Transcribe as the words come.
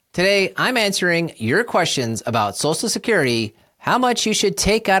Today, I'm answering your questions about Social Security, how much you should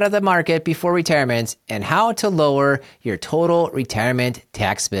take out of the market before retirement, and how to lower your total retirement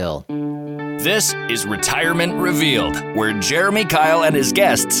tax bill. This is Retirement Revealed, where Jeremy Kyle and his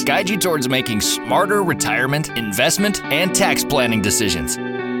guests guide you towards making smarter retirement, investment, and tax planning decisions.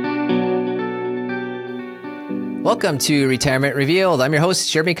 Welcome to Retirement Revealed. I'm your host,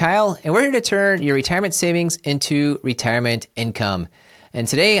 Jeremy Kyle, and we're here to turn your retirement savings into retirement income. And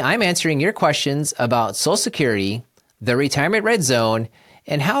today I'm answering your questions about Social Security, the Retirement Red Zone,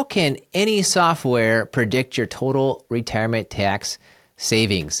 and how can any software predict your total retirement tax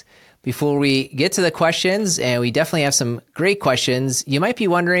savings. Before we get to the questions, and we definitely have some great questions, you might be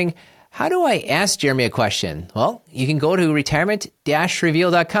wondering, how do I ask Jeremy a question? Well, you can go to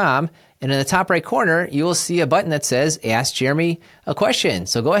retirement-reveal.com, and in the top right corner, you will see a button that says Ask Jeremy a Question.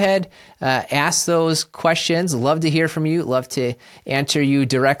 So go ahead, ask those questions. Love to hear from you. Love to answer you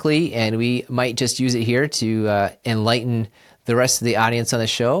directly, and we might just use it here to enlighten the rest of the audience on the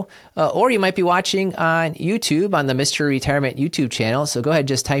show. Or you might be watching on YouTube on the Mr. Retirement YouTube channel. So go ahead,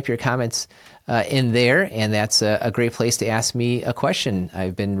 just type your comments in there, and that's a great place to ask me a question.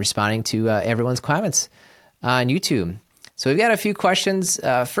 I've been responding to everyone's comments on YouTube. So we've got a few questions.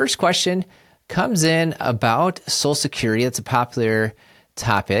 First question comes in about Social Security. It's a popular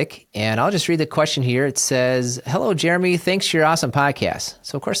topic. And I'll just read the question here. It says, "Hello, Jeremy. Thanks for your awesome podcast."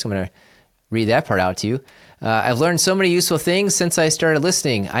 So, of course, I'm going to read that part out to you. "I've learned so many useful things since I started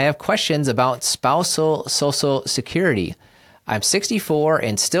listening. I have questions about spousal Social Security. I'm 64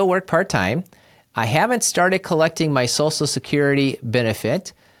 and still work part-time. I haven't started collecting my Social Security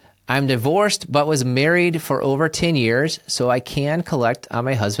benefit. I'm divorced but was married for over 10 years, so I can collect on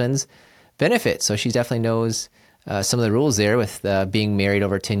my husband's benefit." So she definitely knows some of the rules there with being married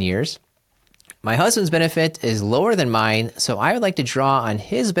over 10 years. "My husband's benefit is lower than mine, so I would like to draw on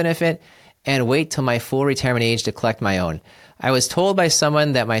his benefit and wait till my full retirement age to collect my own. I was told by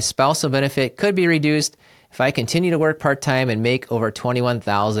someone that my spousal benefit could be reduced if I continue to work part-time and make over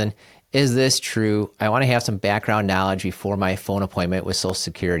 $21,000. Is this true? I want to have some background knowledge before my phone appointment with Social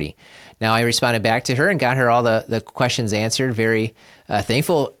Security." Now, I responded back to her and got her all the questions answered. Very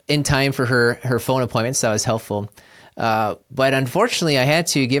thankful in time for her phone appointment, so that was helpful. But unfortunately, I had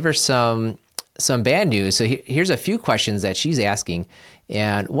to give her some bad news. So here's a few questions that she's asking.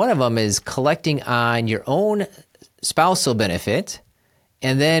 And one of them is collecting on your own spousal benefit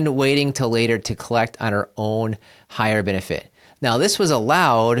and then waiting till later to collect on her own higher benefit. Now, this was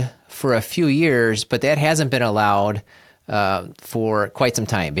allowed for a few years, but that hasn't been allowed for quite some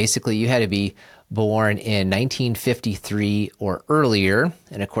time. Basically, you had to be born in 1953 or earlier.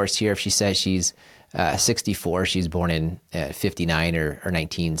 And of course, here, if she says she's 64, she's born in 59 or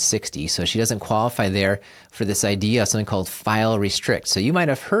 1960. So she doesn't qualify there for this idea of something called file restrict. So you might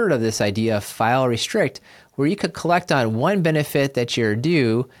have heard of this idea of file restrict, where you could collect on one benefit that you're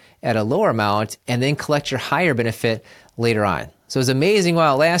due at a lower amount and then collect your higher benefit later on. So it was amazing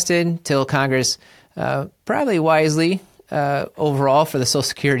while it lasted till Congress, probably wisely, overall for the Social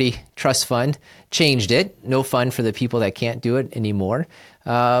Security Trust Fund, changed it. No fund for the people that can't do it anymore.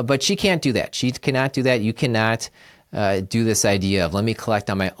 But she can't do that. She cannot do that. You cannot do this idea of let me collect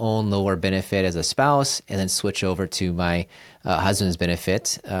on my own lower benefit as a spouse and then switch over to my husband's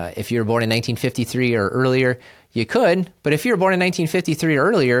benefit. If you were born in 1953 or earlier, you could, but if you were born in 1953 or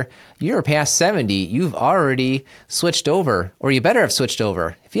earlier, you're past 70, you've already switched over, or you better have switched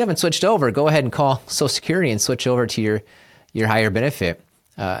over. If you haven't switched over, go ahead and call Social Security and switch over to your higher benefit.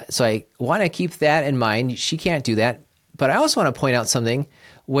 So I want to keep that in mind. She can't do that. But I also want to point out something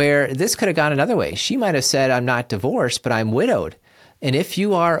where this could have gone another way. She might have said, I'm not divorced, but I'm widowed. And if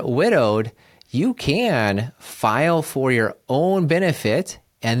you are widowed, you can file for your own benefit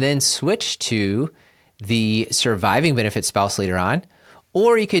and then switch to the surviving benefit spouse later on.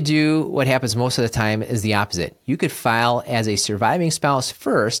 Or you could do what happens most of the time is the opposite. You could file as a surviving spouse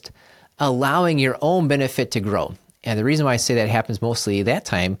first, allowing your own benefit to grow. And the reason why I say that happens mostly that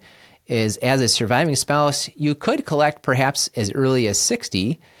time is as a surviving spouse, you could collect perhaps as early as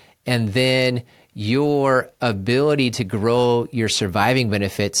 60, and then your ability to grow your surviving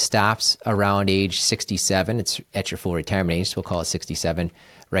benefit stops around age 67. It's at your full retirement age, so we'll call it 67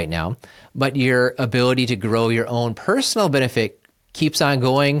 right now. But your ability to grow your own personal benefit keeps on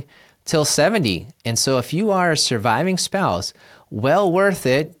going till 70. And so if you are a surviving spouse, well worth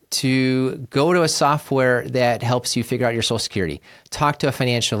it to go to a software that helps you figure out your Social Security. Talk to a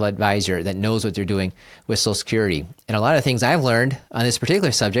financial advisor that knows what they're doing with Social Security. And a lot of things I've learned on this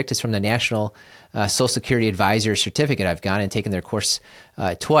particular subject is from the National Social Security Advisor Certificate. I've gone and taken their course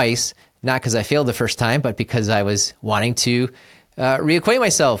twice, not because I failed the first time, but because I was wanting to reacquaint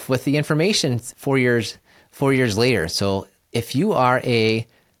myself with the information 4 years later. So if you are a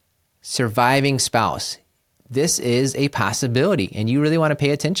surviving spouse, this is a possibility, and you really want to pay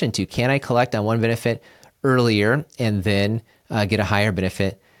attention to, can I collect on one benefit earlier and then get a higher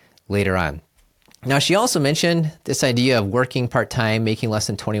benefit later on? Now, she also mentioned this idea of working part-time, making less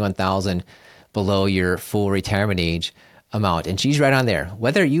than $21,000 below your full retirement age amount. And she's right on there.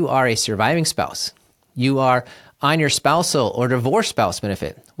 Whether you are a surviving spouse, you are on your spousal or divorced spouse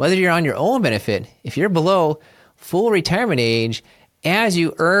benefit, whether you're on your own benefit, if you're below full retirement age, as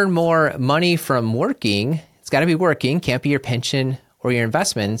you earn more money from working, it's got to be working, can't be your pension or your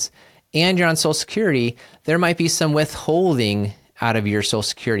investments, and you're on Social Security, there might be some withholding out of your Social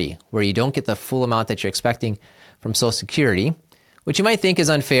Security where you don't get the full amount that you're expecting from Social Security, which you might think is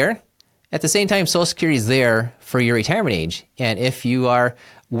unfair. At the same time, Social Security is there for your retirement age. And if you are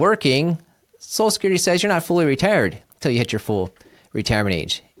working, Social Security says you're not fully retired until you hit your full retirement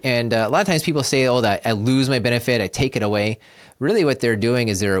age. And a lot of times people say, oh, that I lose my benefit, I take it away. Really what they're doing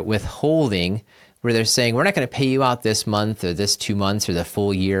is they're withholding, where they're saying, we're not going to pay you out this month or this 2 months or the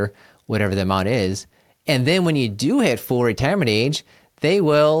full year, whatever the amount is. And then when you do hit full retirement age, they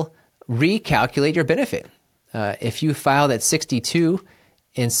will recalculate your benefit. If you filed at 62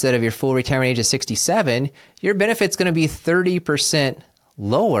 instead of your full retirement age of 67, your benefit's going to be 30%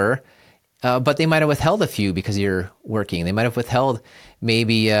 lower, but they might have withheld a few because you're working. They might have withheld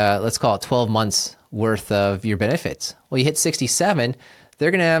maybe, let's call it 12 months worth of your benefits. Well, you hit 67,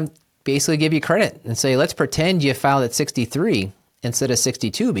 they're going to basically give you credit and say, let's pretend you filed at 63 instead of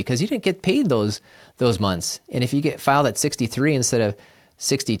 62 because you didn't get paid those months. And if you get filed at 63 instead of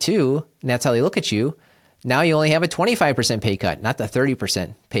 62, and that's how they look at you, now you only have a 25% pay cut, not the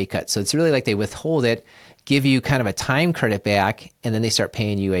 30% pay cut. So it's really like they withhold it, give you kind of a time credit back, and then they start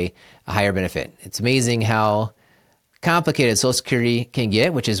paying you a higher benefit. It's amazing how complicated Social Security can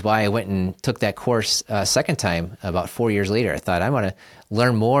get, which is why I went and took that course a second time about 4 years later. I thought I want to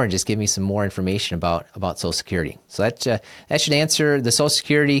learn more and just give me some more information about Social Security. So that should answer the Social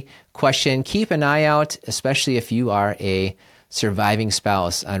Security question. Keep an eye out, especially if you are a surviving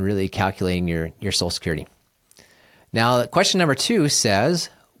spouse, on really calculating your Social Security. Now, question number 2 says,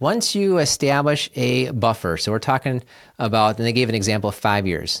 once you establish a buffer, so we're talking about, and they gave an example of 5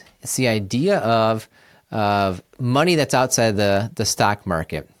 years. It's the idea of money that's outside the stock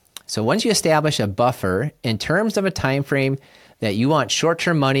market. So once you establish a buffer in terms of a time frame that you want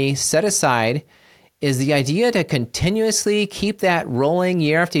short-term money set aside, is the idea to continuously keep that rolling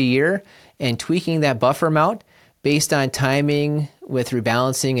year after year and tweaking that buffer amount based on timing with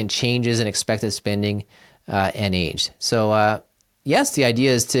rebalancing and changes in expected spending and age. So yes, the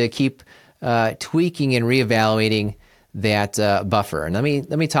idea is to keep tweaking and reevaluating that buffer. And let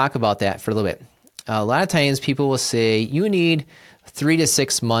me talk about that for a little bit. A lot of times people will say you need 3 to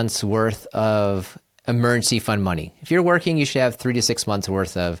 6 months worth of emergency fund money. If you're working, you should have 3 to 6 months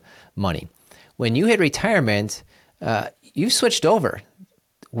worth of money. When you hit retirement, you've switched over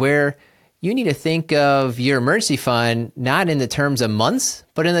where you need to think of your emergency fund not in the terms of months,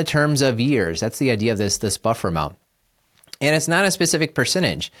 but in the terms of years. That's the idea of this buffer amount. And it's not a specific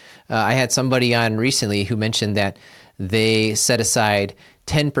percentage. I had somebody on recently who mentioned that they set aside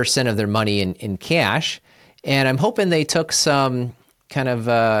 10% of their money in cash. And I'm hoping they took some kind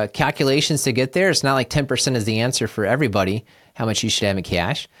of calculations to get there. It's not like 10% is the answer for everybody, how much you should have in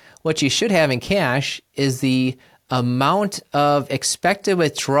cash. What you should have in cash is the amount of expected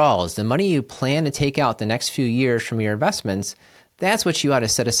withdrawals, the money you plan to take out the next few years from your investments. That's what you ought to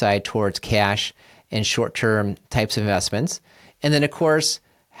set aside towards cash and short-term types of investments. And then, of course,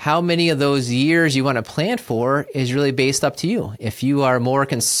 how many of those years you want to plan for is really based up to you. If you are more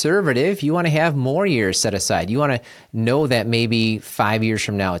conservative, you want to have more years set aside. You want to know that maybe 5 years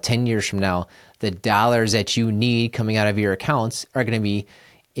from now, 10 years from now, the dollars that you need coming out of your accounts are going to be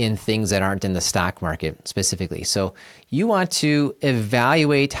in things that aren't in the stock market specifically. So you want to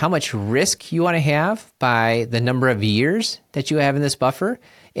evaluate how much risk you want to have by the number of years that you have in this buffer,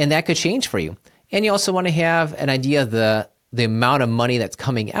 and that could change for you. And you also want to have an idea of the amount of money that's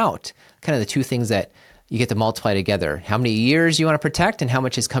coming out, kind of the two things that you get to multiply together, how many years you want to protect and how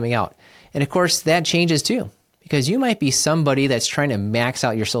much is coming out. And of course, that changes too, because you might be somebody that's trying to max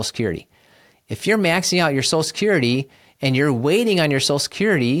out your Social Security. If you're maxing out your Social Security and you're waiting on your Social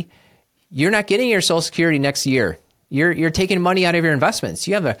Security, you're not getting your Social Security next year. You're taking money out of your investments.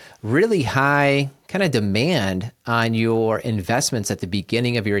 You have a really high kind of demand on your investments at the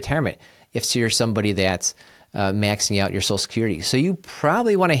beginning of your retirement if you're somebody that's maxing out your Social Security. So you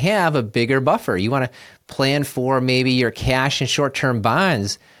probably want to have a bigger buffer. You want to plan for maybe your cash and short-term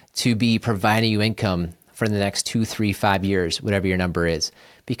bonds to be providing you income for the next 2, 3, 5 years, whatever your number is,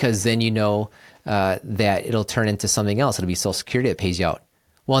 because then you know that it'll turn into something else. It'll be Social Security that pays you out.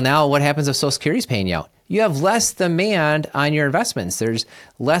 Well, now what happens if Social Security is paying you out? You have less demand on your investments. There's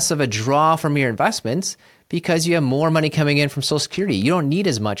less of a draw from your investments because you have more money coming in from Social Security. You don't need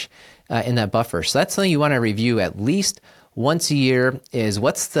as much in that buffer. So that's something you want to review at least once a year, is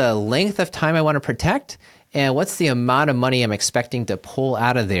what's the length of time I want to protect and what's the amount of money I'm expecting to pull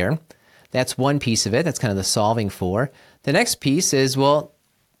out of there. That's one piece of it. That's kind of the solving for. The next piece is, well,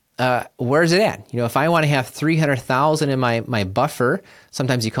 where's it at? If I want to have $300,000 in my buffer,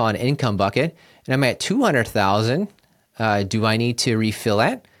 sometimes you call it an income bucket, and I'm at $200,000, do I need to refill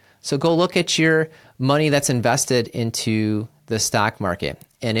that? So go look at your money that's invested into the stock market.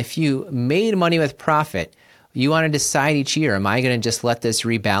 And if you made money with profit, you want to decide each year, am I going to just let this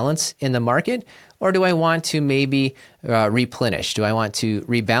rebalance in the market, or do I want to maybe replenish? Do I want to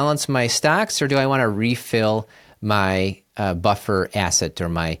rebalance my stocks, or do I want to refill my buffer asset or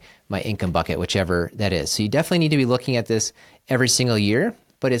my income bucket, whichever that is? So you definitely need to be looking at this every single year,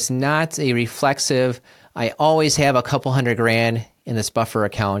 but it's not a reflexive, I always have a couple $100,000 in this buffer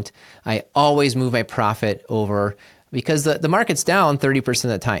account. I always move my profit over, because the market's down 30%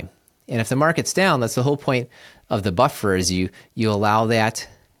 of the time. And if the market's down, that's the whole point of the buffer, is you allow that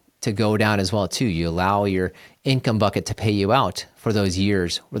to go down as well too. You allow your income bucket to pay you out for those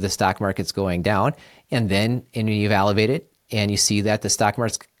years where the stock market's going down. And then when you evaluate it and you see that the stock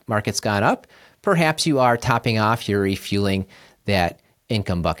market's gone up, perhaps you are topping off, you're refueling that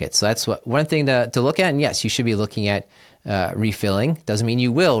income bucket. So that's one thing to look at. And yes, you should be looking at refilling. Doesn't mean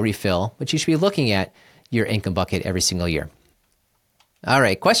you will refill, but you should be looking at your income bucket every single year. All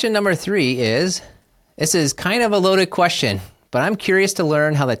right, question number 3 is, this is kind of a loaded question, but I'm curious to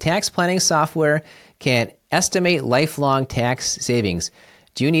learn how the tax planning software can estimate lifelong tax savings.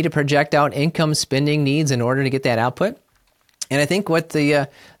 Do you need to project out income spending needs in order to get that output? And I think what the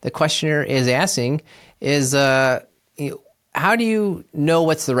questioner is asking is, how do you know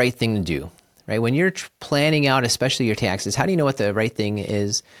what's the right thing to do? Right? When you're planning out, especially your taxes, how do you know what the right thing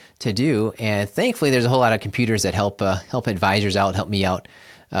is to do? And thankfully, there's a whole lot of computers that help advisors out, help me out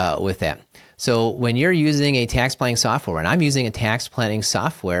with that. So when you're using a tax planning software, and I'm using a tax planning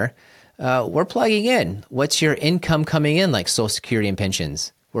software, we're plugging in what's your income coming in, like Social Security and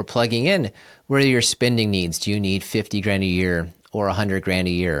pensions. We're plugging in where are your spending needs. Do you need $50,000 a year or $100,000 a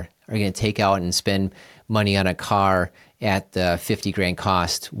year? Are you going to take out and spend money on a car at the $50,000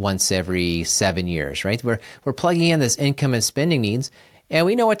 cost once every 7 years, right? We're plugging in this income and spending needs, and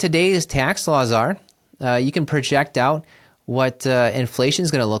we know what today's tax laws are. You can project out what inflation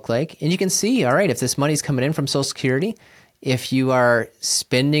is going to look like, and you can see, all right, if this money's coming in from Social Security, if you are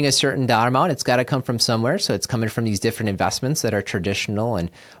spending a certain dollar amount, it's got to come from somewhere. So it's coming from these different investments that are traditional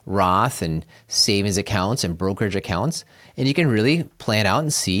and Roth and savings accounts and brokerage accounts, and you can really plan out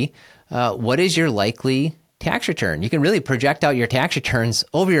and see what is your likely tax return. You can really project out your tax returns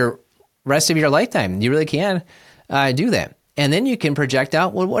over your rest of your lifetime. You really can do that. And then you can project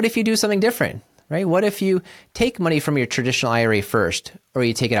out, well, what if you do something different, right? What if you take money from your traditional IRA first, or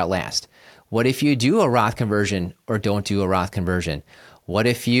you take it out last? What if you do a Roth conversion or don't do a Roth conversion? What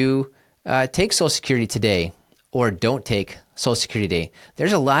if you take Social Security today or don't take Social Security today?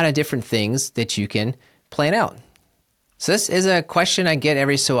 There's a lot of different things that you can plan out. So this is a question I get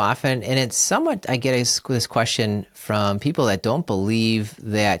every so often, and it's somewhat, I get this question from people that don't believe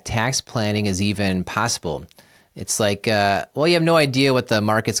that tax planning is even possible. It's like, well, you have no idea what the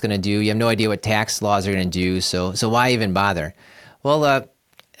market's going to do. You have no idea what tax laws are going to do. So why even bother? Well,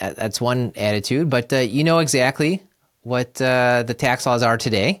 that's one attitude, but you know exactly what the tax laws are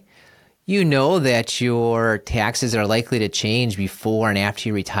today. You know that your taxes are likely to change before and after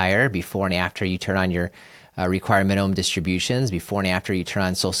you retire, before and after you turn on your required minimum distributions, before and after you turn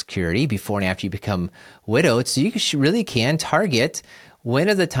on Social Security, before and after you become widowed. So you really can target when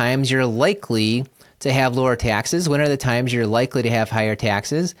are the times you're likely to have lower taxes, when are the times you're likely to have higher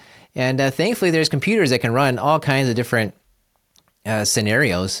taxes. And thankfully, there's computers that can run all kinds of different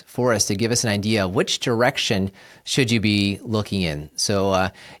scenarios for us to give us an idea of which direction should you be looking in. So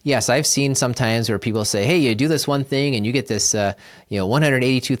yes, I've seen sometimes where people say, hey, you do this one thing and you get this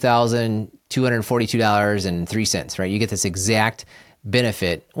 $182,242.03, right? You get this exact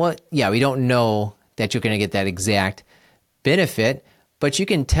benefit. Well, yeah, we don't know that you're going to get that exact benefit, but you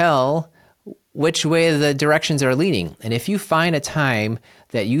can tell which way the directions are leading. And if you find a time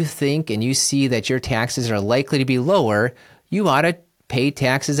that you think and you see that your taxes are likely to be lower, you ought to pay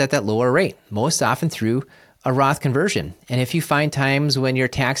taxes at that lower rate, most often through a Roth conversion. And if you find times when your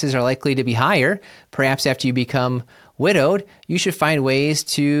taxes are likely to be higher, perhaps after you become widowed, you should find ways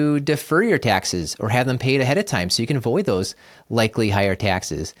to defer your taxes or have them paid ahead of time so you can avoid those likely higher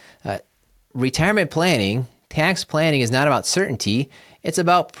taxes. Retirement planning, tax planning is not about certainty. It's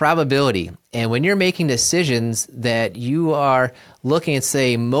about probability. And when you're making decisions that you are looking and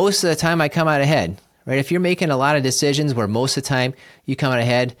say, most of the time I come out ahead, right? If you're making a lot of decisions where most of the time you come out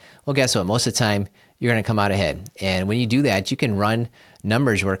ahead, well, guess what? Most of the time you're going to come out ahead. And when you do that, you can run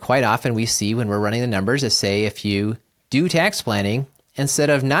numbers where quite often we see when we're running the numbers that say if you do tax planning instead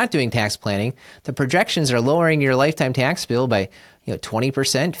of not doing tax planning, the projections are lowering your lifetime tax bill by 20%,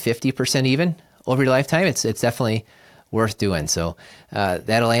 50% even over your lifetime. It's definitely worth doing. So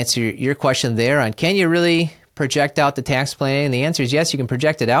that'll answer your question there on can you really project out the tax planning? And the answer is yes, you can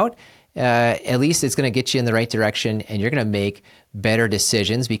project it out. At least it's going to get you in the right direction and you're going to make better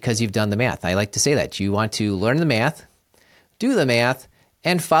decisions because you've done the math. I like to say that. You want to learn the math, do the math,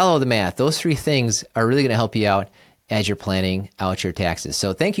 and follow the math. Those three things are really going to help you out as you're planning out your taxes.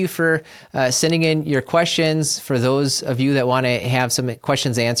 So thank you for sending in your questions. For those of you that want to have some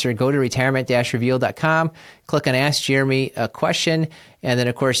questions answered, go to retirement-revealed.com, click on Ask Jeremy a Question, and then,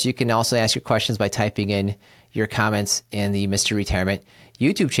 of course, you can also ask your questions by typing in your comments in the Mr. Retirement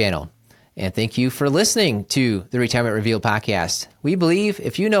YouTube channel. And thank you for listening to the Retirement Revealed podcast. We believe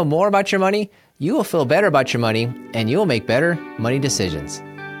if you know more about your money, you will feel better about your money, and you will make better money decisions.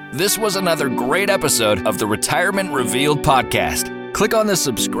 This was another great episode of the Retirement Revealed podcast. Click on the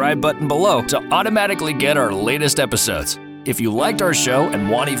subscribe button below to automatically get our latest episodes. If you liked our show and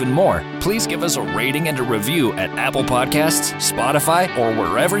want even more, please give us a rating and a review at Apple Podcasts, Spotify, or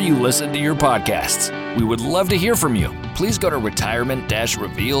wherever you listen to your podcasts. We would love to hear from you. Please go to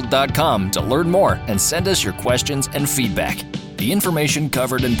retirement-revealed.com to learn more and send us your questions and feedback. The information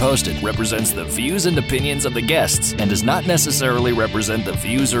covered and posted represents the views and opinions of the guests and does not necessarily represent the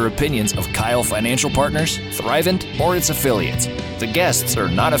views or opinions of Kyle Financial Partners, Thrivent, or its affiliates. The guests are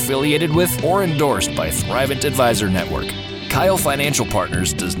not affiliated with or endorsed by Thrivent Advisor Network. Kyle Financial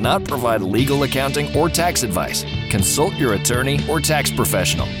Partners does not provide legal accounting or tax advice. Consult your attorney or tax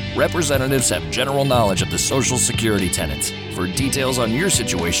professional. Representatives have general knowledge of the Social Security tenets. For details on your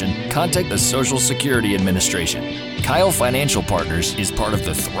situation, contact the Social Security Administration. Kyle Financial Partners is part of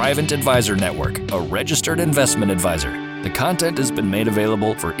the Thrivent Advisor Network, a registered investment advisor. The content has been made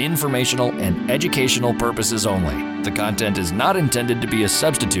available for informational and educational purposes only. The content is not intended to be a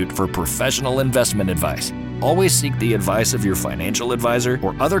substitute for professional investment advice. Always seek the advice of your financial advisor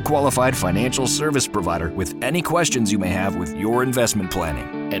or other qualified financial service provider with any questions you may have with your investment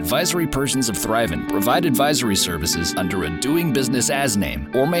planning. Advisory persons of Thrivent provide advisory services under a doing business as name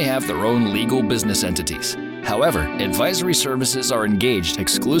or may have their own legal business entities. However, advisory services are engaged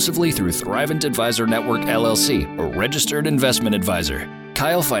exclusively through Thrivent Advisor Network LLC, a registered investment advisor.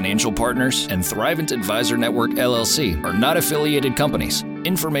 Kyle Financial Partners and Thrivent Advisor Network LLC are not affiliated companies.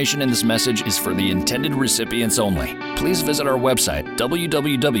 Information in this message is for the intended recipients only. Please visit our website,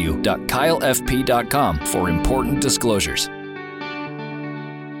 www.kylefp.com, for important disclosures.